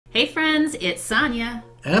Hey friends, it's Sonia.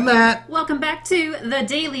 And Matt. Welcome back to the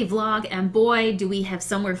daily vlog, and boy, do we have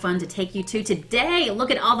somewhere fun to take you to today.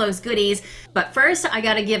 Look at all those goodies. But first, I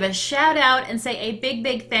gotta give a shout out and say a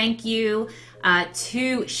big thank you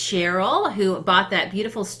to Cheryl, who bought that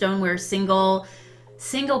beautiful stoneware single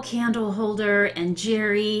candle holder, and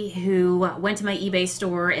Jerry, who went to my eBay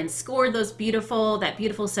store and scored that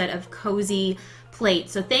beautiful set of cozy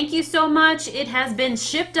plates. So thank you so much. It has been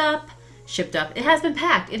shipped up. It has been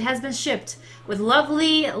packed. It has been shipped with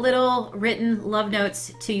lovely little written love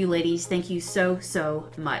notes to you ladies. Thank you so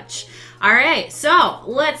much. All right, so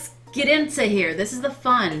let's get into here. This is the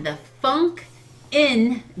fun, the funk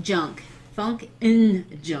in junk. Funk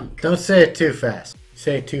in junk. Don't say it too fast.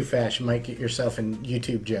 Say it too fast, you might get yourself in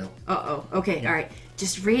YouTube jail. Uh-oh. Okay, all right.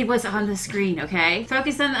 Just read what's on the screen, okay?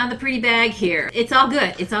 Focus on the pretty bag here. It's all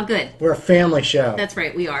good. It's all good. We're a family show. That's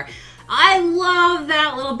right, we are. I love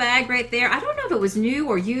that little bag right there. I don't know if it was new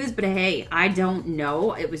or used, but hey, I don't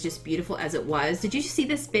know. It was just beautiful as it was. Did you see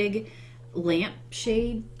this big lamp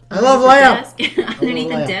shade? I love lamp. Underneath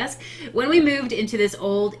the desk. When we moved into this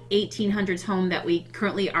old 1800s home that we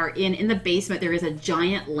currently are in the basement, there is a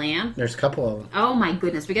giant lamp. There's a couple of them. Oh my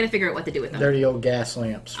goodness, we got to figure out what to do with them. They're the old gas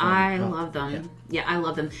lamps. I love them. Yeah, I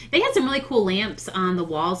love them. They had some really cool lamps on the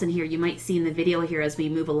walls in here. You might see in the video here as we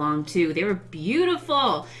move along too. They were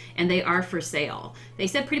beautiful, and they are for sale. They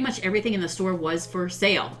said pretty much everything in the store was for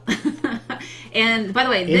sale. And by the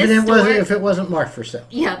way, if it wasn't marked for sale.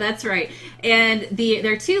 Yeah, that's right. And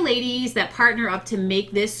there are two ladies that partner up to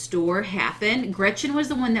make this store happen. Gretchen was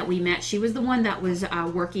the one that we met. She was the one that was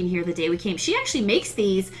working here the day we came. She actually makes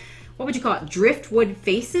these, what would you call it, driftwood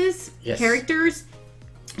faces? Yes. Characters.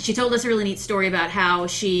 She told us a really neat story about how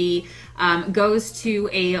she goes to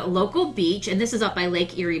a local beach, and this is up by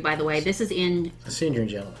Lake Erie, by the way. This is in... A senior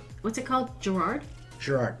gentleman. What's it called? Girard?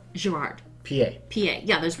 Girard. PA.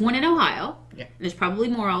 Yeah, there's one in Ohio. Yeah. There's probably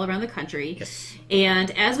more all around the country. Yes.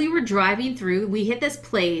 And as we were driving through, we hit this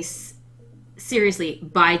place seriously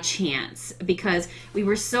by chance, because we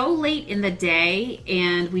were so late in the day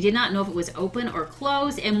and we did not know if it was open or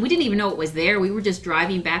closed, and we didn't even know it was there. We were just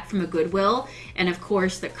driving back from a Goodwill, and of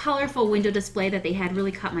course the colorful window display that they had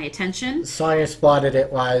really caught my attention. Sonia spotted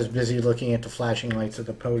it while I was busy looking at the flashing lights of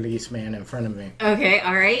the policeman in front of me. Okay,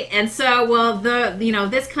 all right. And so, well,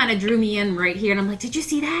 this kind of drew me in right here, and I'm like, did you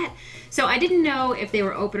see that? So I didn't know if they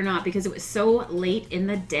were open or not because it was so late in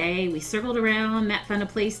the day. We circled around. Matt found a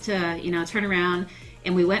place to, turn around,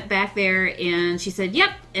 and we went back there, and she said,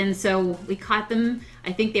 yep. And so we caught them.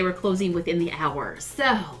 I think they were closing within the hour.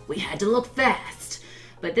 So we had to look fast.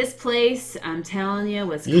 But this place, I'm telling you,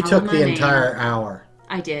 was You took the entire hour.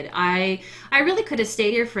 I did. I really could have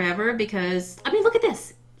stayed here forever because, I mean, look at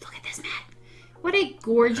this. Look at this, Matt. What a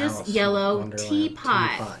gorgeous yellow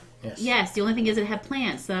teapot. Yes, the only thing is it had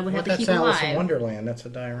plants that I would have to keep alive. That's Alice in Wonderland. That's a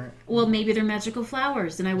diorama. Well, maybe they're magical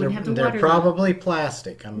flowers, and I wouldn't have to water them. They're probably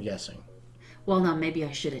plastic, I'm guessing. Well, no, maybe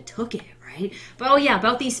I should have took it, right? But, oh, yeah,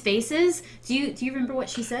 about these faces, do you remember what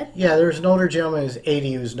she said? Yeah, there's an older gentleman who's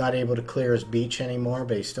 80 who's not able to clear his beach anymore,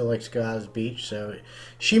 but he still likes to go out his beach. So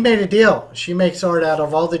she made a deal. She makes art out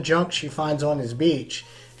of all the junk she finds on his beach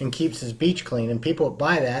and keeps his beach clean, and people that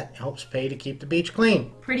buy that helps pay to keep the beach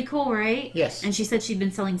clean. Pretty cool, right? Yes. And she said she'd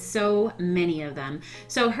been selling so many of them.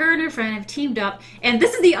 So her and her friend have teamed up, and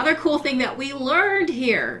this is the other cool thing that we learned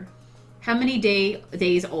here. How many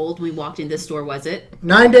days old when we walked in this store was it?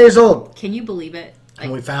 9 days old. Can you believe it?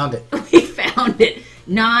 And we found it. We found it.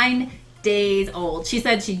 9 days old. She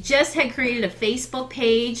said she just had created a Facebook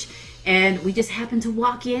page, and we just happened to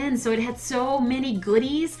walk in, so it had so many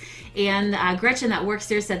goodies. And Gretchen that works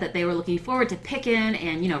there said that they were looking forward to picking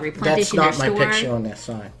and, replenishing their store. That's not my picture on that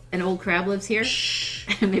sign. An old crab lives here? Shh.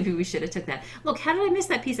 Maybe we should have took that. Look, how did I miss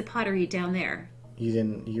that piece of pottery down there? You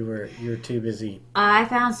didn't. You were too busy. I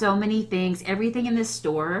found so many things. Everything in this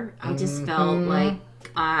store, I just felt like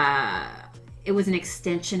it was an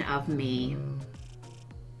extension of me.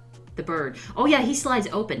 The bird. Oh, yeah, he slides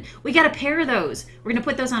open. We got a pair of those. We're going to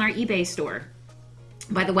put those on our eBay store.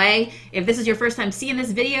 By the way, if this is your first time seeing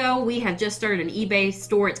this video, we have just started an eBay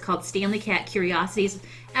store. It's called Stanley Cat Curiosities,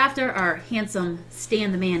 after our handsome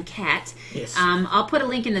Stan the Man cat. Yes. I'll put a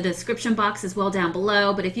link in the description box as well down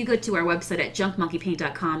below, but if you go to our website at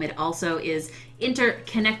junkmonkeypaint.com, it also is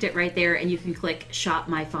interconnected right there, and you can click Shop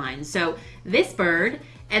My Finds. So this bird,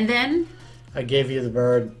 and then... I gave you the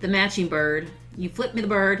bird. The matching bird. You flipped me the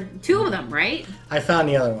bird. 2 of them, right? I found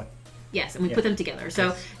the other one. Yes, and we put them together.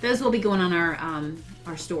 So those will be going on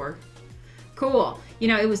our store. Cool.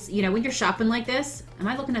 It was, when you're shopping like this, am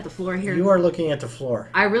I looking at the floor here? You are looking at the floor.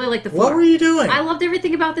 I really like the floor. What were you doing? I loved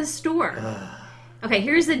everything about this store. Okay,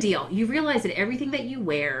 here's the deal. You realize that everything that you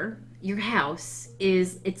wear, your house,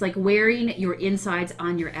 it's like wearing your insides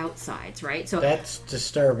on your outsides, right? So That's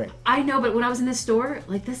disturbing. I know, but when I was in the store,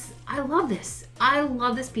 like this, I love this. I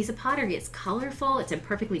love this piece of pottery. It's colorful. It's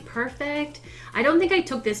imperfectly perfect. I don't think I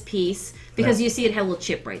took this piece because you see it had a little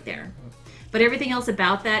chip right there. But everything else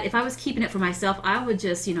about that, if I was keeping it for myself, I would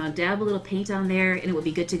just, dab a little paint on there and it would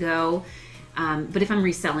be good to go. But if I'm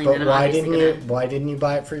reselling, then I'm obviously why didn't you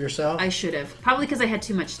buy it for yourself? I should have. Probably because I had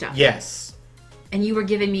too much stuff. Yes. And you were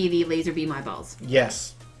giving me the laser beam eyeballs.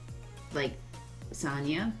 Yes. Like,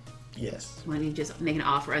 Sonia, Yes. why don't you just make an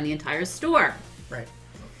offer on the entire store? Right.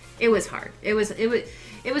 It was hard. It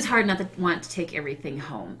was hard not to want to take everything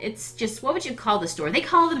home. It's just, what would you call the store? They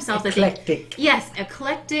call themselves Eclectic. Yes,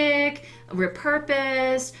 eclectic,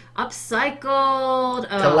 repurposed, upcycled,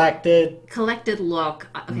 collected look.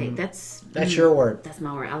 Okay, that's your word. That's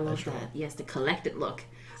my word. I love that. Yes, the collected look.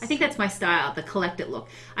 I think that's my style, the collected look.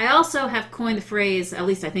 I also have coined the phrase, at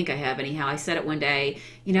least I think I have anyhow. I said it one day.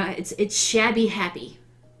 It's shabby happy.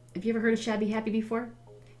 Have you ever heard of shabby happy before?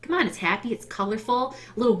 Come on, it's happy, it's colorful,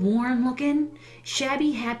 a little warm looking,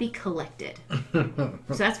 shabby, happy, collected. So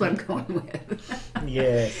that's what I'm going with.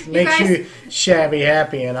 Yes, makes you shabby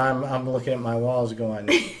happy, and I'm looking at my walls going,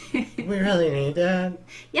 we really need that?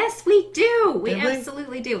 Yes, we do. We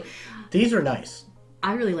absolutely do. These are nice.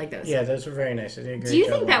 I really like those. Yeah, those are very nice. They did a great job. Do you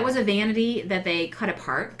think that was a vanity that they cut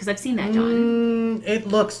apart? Because I've seen that done.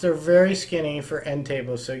 They're very skinny for end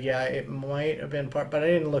tables, so yeah, it might have been part, but I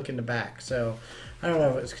didn't look in the back, so I don't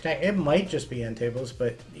know if it's connected. It might just be end tables,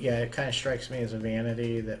 but yeah, it kind of strikes me as a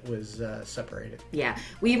vanity that was separated. Yeah,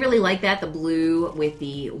 we really like that, the blue with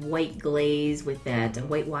the white glaze with that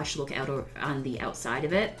whitewash look out on the outside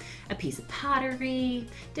of it. A piece of pottery.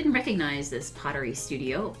 Didn't recognize this pottery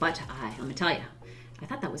studio, but let me tell you, I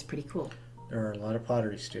thought that was pretty cool. There are a lot of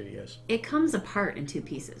pottery studios. It comes apart in two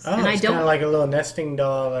pieces. Oh, it's kind of like a little nesting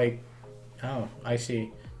doll. Oh, I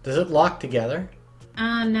see. Does it lock together?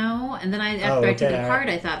 No. And then after I took it apart,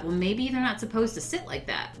 I thought, well, maybe they're not supposed to sit like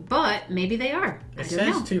that. But maybe they are. It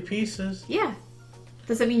says 2 pieces. Yeah.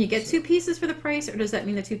 Does that mean you get 2 pieces for the price, or does that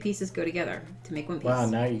mean the 2 pieces go together to make 1 piece? Wow,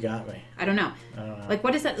 now you got me. I don't know. Like,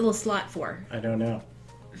 what is that little slot for? I don't know.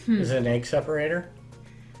 Is it an egg separator?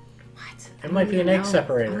 What? It might be an egg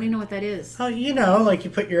separator. I don't even know what that is. Oh, like you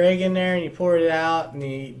put your egg in there and you pour it out, and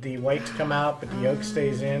the whites come out, but the yolk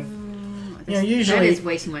stays in. Usually that is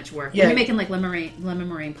way too much work. Yeah. You're making like lemon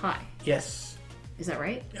meringue pie. Yes. Is that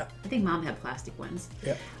right? Yeah. I think Mom had plastic ones.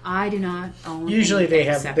 Yeah. I do not own. Usually they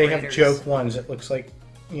have joke ones. It looks like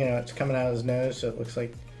it's coming out of his nose, so it looks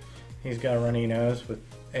like he's got a runny nose with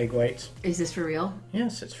egg whites. Is this for real?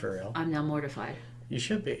 Yes, it's for real. I'm now mortified. You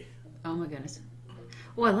should be. Oh my goodness.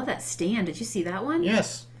 Oh, I love that stand. Did you see that one?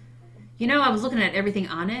 Yes. I was looking at everything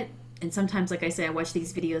on it, and sometimes, like I say, I watch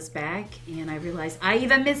these videos back, and I realize I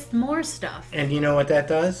even missed more stuff. And you know what that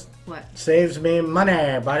does? What? Saves me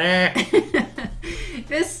money, buddy.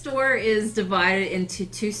 This store is divided into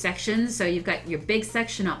 2 sections. So you've got your big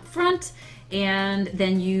section up front, and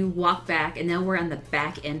then you walk back, and now we're on the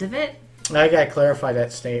back end of it. I got to clarify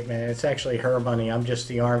that statement. It's actually her money. I'm just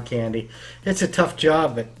the arm candy. It's a tough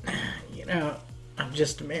job, but, I'm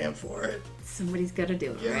just a man for it. Somebody's got to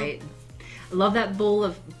do it, right? I love that bowl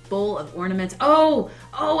of ornaments. Oh,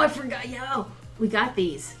 I forgot. We got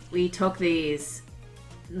these. We took these.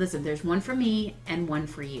 Listen, there's one for me and one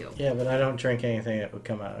for you. Yeah, but I don't drink anything that would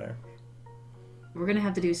come out of there. We're going to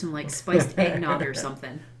have to do some spiced eggnog or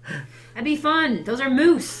something. That'd be fun. Those are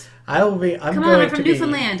moose. I'm from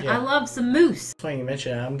Newfoundland. I love some moose. Funny you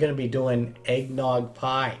mentioned it. I'm going to be doing eggnog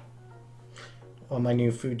pie on my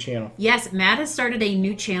new food channel. Yes, Matt has started a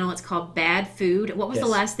new channel. It's called Bad Food. What was the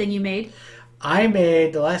last thing you made? What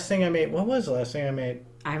was the last thing I made?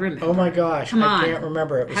 I remember. Oh my gosh. I can't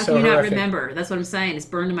remember. It was How so can you horrific. not remember? That's what I'm saying. It's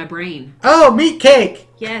burned in my brain. Oh, meat cake!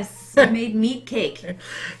 Yes, I made meat cake.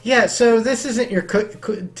 Yeah, so this isn't your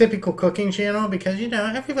typical cooking channel because,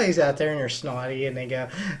 everybody's out there and they're snotty and they go,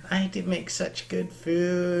 I did make such good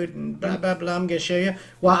food and blah, blah, blah. I'm going to show you.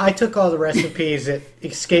 Well, I took all the recipes that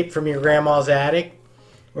escaped from your grandma's attic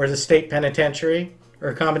or the state penitentiary or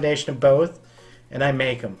a combination of both, and I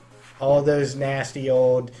make them. All those nasty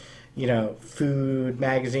old, food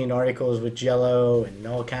magazine articles with Jell-O and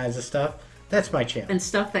all kinds of stuff. That's my channel. And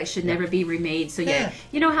stuff that should never be remade. So yeah,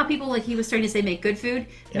 you know how people, like he was starting to say, make good food?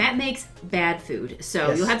 Yeah. Matt makes bad food.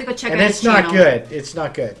 So you'll have to go check out his channel. And it's not good. It's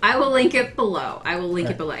not good. I will link it below.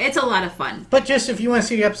 It's a lot of fun. But just if you want to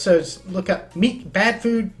see the episodes, look up bad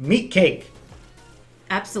food, meat cake.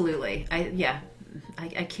 Absolutely.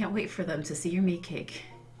 I can't wait for them to see your meat cake.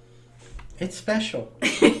 It's special.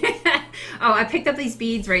 Oh, I picked up these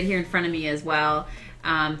beads right here in front of me as well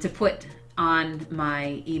to put on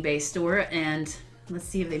my eBay store, and let's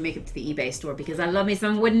see if they make it to the eBay store because I love me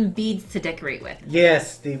some wooden beads to decorate with.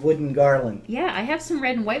 Yes, the wooden garland. Yeah, I have some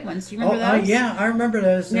red and white ones. Do you remember those? Yeah, I remember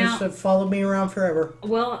those. Now, those have followed me around forever.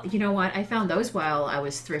 Well, you know what? I found those while I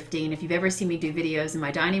was thrifting. If you've ever seen me do videos in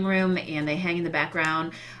my dining room and they hang in the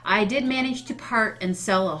background, I did manage to part and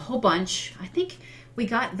sell a whole bunch. I think we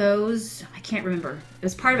got those, I can't remember. It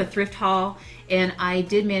was part of a thrift haul, and I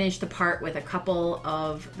did manage to part with a couple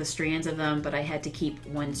of the strands of them, but I had to keep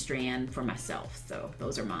one strand for myself, so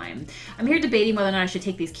those are mine. I'm here debating whether or not I should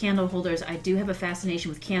take these candle holders. I do have a fascination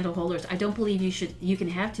with candle holders. I don't believe you can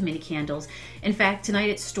have too many candles. In fact, tonight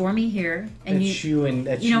it's stormy here, and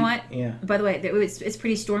you know what? Yeah. By the way, it's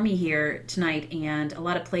pretty stormy here tonight, and a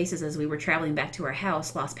lot of places as we were traveling back to our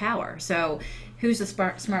house lost power. So who's the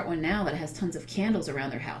smart one now that has tons of candles around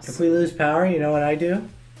their house? If we lose power, you know what I do?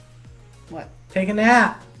 What? Take a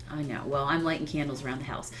nap. I know. Well, I'm lighting candles around the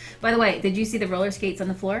house. By the way, did you see the roller skates on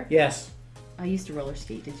the floor? Yes. I used to roller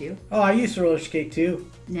skate. Did you? Oh, I used to roller skate too.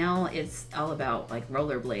 Now it's all about like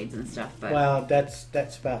rollerblades and stuff. But wow, that's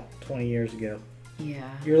about 20 years ago. Yeah.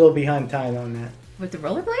 You're a little behind time on that. With the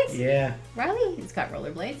rollerblades? Yeah. Riley, it's got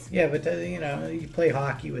rollerblades. Yeah, but you play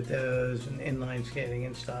hockey with those and inline skating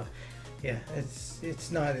and stuff. Yeah,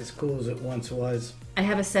 it's not as cool as it once was. I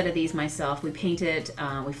have a set of these myself. We painted,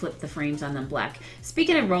 we flipped the frames on them black.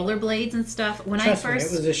 Speaking of rollerblades and stuff, Trust me, it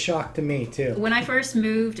was a shock to me too. When I first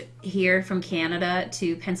moved here from Canada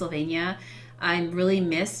to Pennsylvania, I really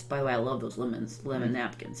missed, by the way, I love those lemon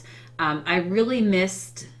napkins. I really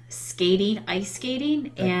missed skating, ice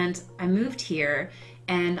skating, and I moved here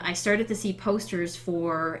and I started to see posters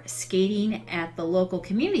for skating at the local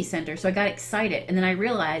community center. So I got excited. And then I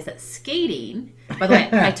realized that skating, by the way,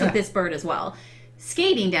 I took this bird as well.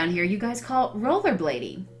 Skating down here, you guys call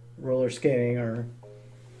rollerblading. Roller skating or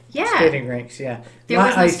skating rinks, yeah. There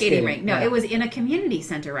was no skating rink. No, yeah. It was in a community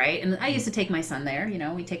center, right? And I used to take my son there. You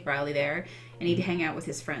know, we take Riley there and he'd hang out with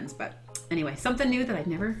his friends. But anyway, something new that I'd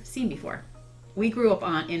never seen before. We grew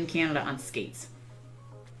up in Canada on skates.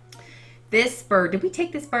 This bird, did we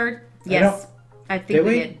take this bird? Yes. I think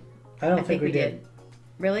we did. I don't think we did.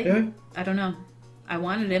 Really? Did we? I don't know. I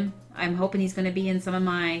wanted him. I'm hoping he's going to be in some of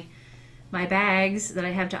my bags that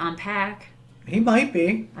I have to unpack. He might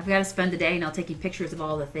be. I've got to spend the day and I'll taking pictures of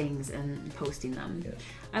all the things and posting them. Yes.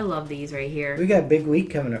 I love these right here. We got a big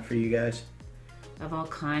week coming up for you guys. Of all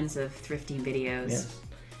kinds of thrifting videos. Yes.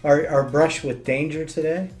 Our brush with danger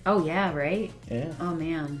today. Oh yeah, right? Yeah. Oh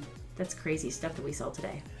man. That's crazy stuff that we saw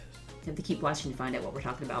today. You have to keep watching to find out what we're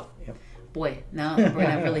talking about. Yep. Boy, no, we're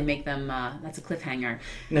gonna really make them. That's a cliffhanger.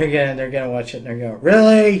 They're gonna watch it and they're going,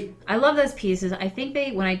 really? I love those pieces. I think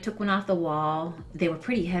when I took one off the wall, they were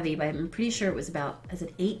pretty heavy, but I'm pretty sure it was about, is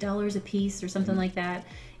it $8 a piece or something like that?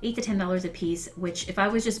 $8 to $10 a piece. Which, if I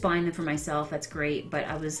was just buying them for myself, that's great. But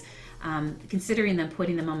I was considering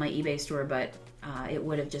putting them on my eBay store, but it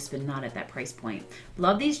would have just been not at that price point.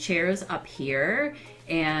 Love these chairs up here,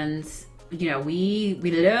 and you know, we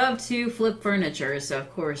love to flip furniture, so of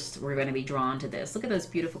course we're going to be drawn to this. Look at those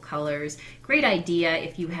beautiful colors. Great idea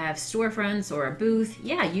if you have storefronts or a booth.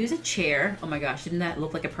 Yeah, use a chair. Oh my gosh, didn't that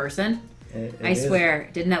look like a person? I swear,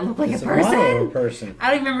 didn't that look like a person? It's a model of a person.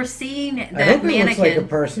 I don't even remember seeing that I hope mannequin. It looks like a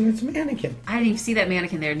person. It's a mannequin. I didn't even see that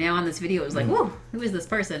mannequin there. Now on this video, it was like, whoa, who is this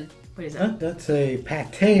person? What is that? That's a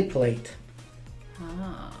pate plate.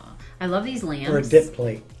 Ah, I love these lamps. Or a dip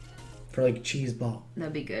plate. For like a cheese ball.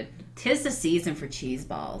 That'd be good. 'Tis the season for cheese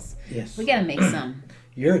balls. Yes. We gotta make some.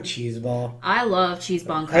 You're a cheese ball. I love cheese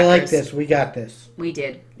ball and crackers. I like this. We got this. We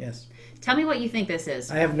did. Yes. Tell me what you think this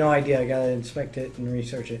is. I have no idea. I gotta inspect it and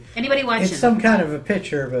research it. Anybody watching? It's some kind of a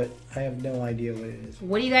picture, but I have no idea what it is.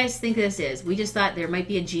 What do you guys think this is? We just thought there might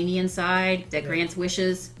be a genie inside that grants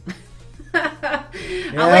wishes. I'll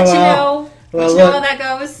let you know. Well, know how that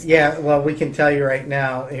goes. Yeah, well, we can tell you right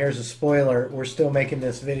now. Here's a spoiler. We're still making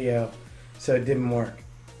this video, so it didn't work.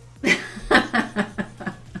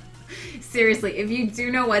 Seriously, if you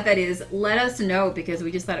do know what that is, let us know, because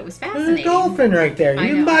we just thought it was fascinating. There's a dolphin right there.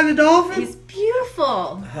 You can buy the dolphin? He's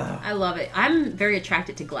beautiful. Oh. I love it. I'm very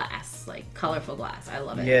attracted to glass, like colorful glass. I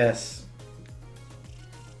love it. Yes.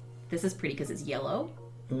 This is pretty because it's yellow.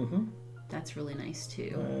 Mm-hmm. That's really nice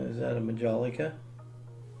too. Is that a Majolica?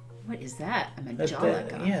 What is that? A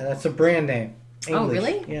Majolica? Yeah, that's a brand name. English. Oh,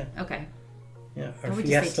 really? Yeah. Okay. Yeah, or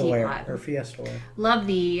Fiesta Ware. Or Fiesta Ware. Love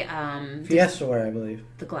the... Fiesta Ware, I believe.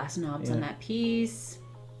 The glass knobs on that piece.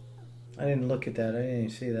 I didn't look at that. I didn't even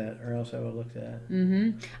see that, or else I would have looked at that.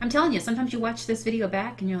 Mm-hmm. I'm telling you, sometimes you watch this video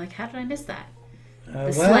back and you're like, how did I miss that?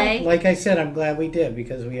 The sleigh. Like I said, I'm glad we did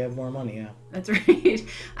because we have more money now. That's right.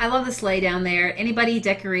 I love the sleigh down there. Anybody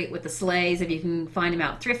decorate with the sleighs if you can find them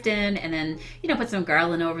out thrifting, and then, put some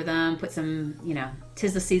garland over them, put some,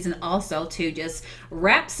 'tis the season also to just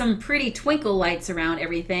wrap some pretty twinkle lights around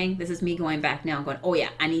everything. This is me going back now and going, oh yeah,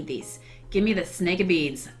 I need these. Give me the snake of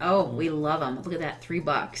beads. Oh, we love them. Look at that,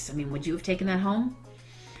 $3. I mean, would you have taken that home?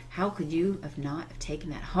 How could you have not have taken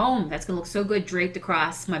that home? That's going to look so good draped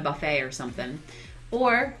across my buffet or something.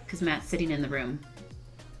 Or, because Matt's sitting in the room,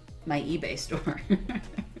 my eBay store.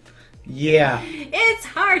 Yeah. It's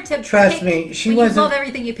hard to Trust me, she wasn't. You love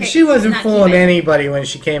everything you pick. She wasn't fooling anybody when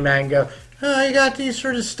she came out and go, oh, I got these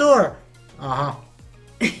for the store.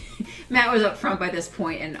 Matt was up front by this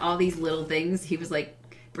point, and all these little things, he was like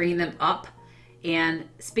bringing them up. And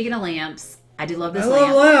speaking of lamps, I do love this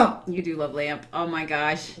lamp. Lamp. You do love lamp. Oh my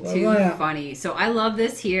gosh, Love too lamp. funny. So I love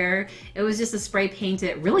this here. It was just a spray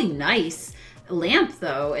painted, really nice lamp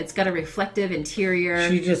though. It's got a reflective interior.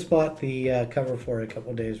 She just bought the cover for it a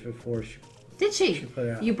couple days before she. Did she? Put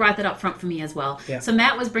it out. You brought that up front for me as well. Yeah. So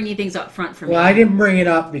Matt was bringing things up front for me. Well, I didn't bring it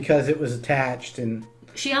up because it was attached, and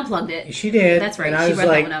she unplugged it. she did. That's right. And I She was brought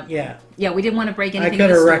like, that one up. yeah. Yeah, we didn't want to break I anything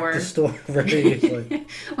could in have the wrecked store. the store very easily.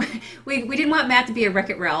 we didn't want Matt to be a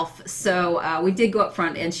Wreck-It Ralph, so we did go up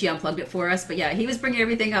front and she unplugged it for us. But yeah, he was bringing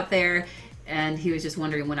everything up there, and he was just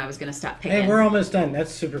wondering when I was going to stop picking. Hey, we're almost done.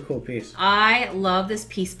 That's a super cool piece. I love this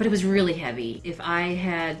piece, but it was really heavy. If I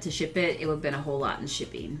had to ship it, it would have been a whole lot in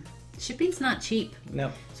shipping. Shipping's not cheap.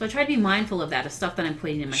 No. So I try to be mindful of that, of stuff that I'm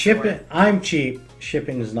putting in my Shipping, store. I'm cheap.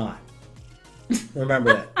 Shipping is not.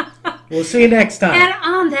 Remember that. We'll see you next time. And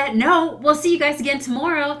on that note, we'll see you guys again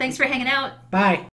tomorrow. Thanks for hanging out. Bye.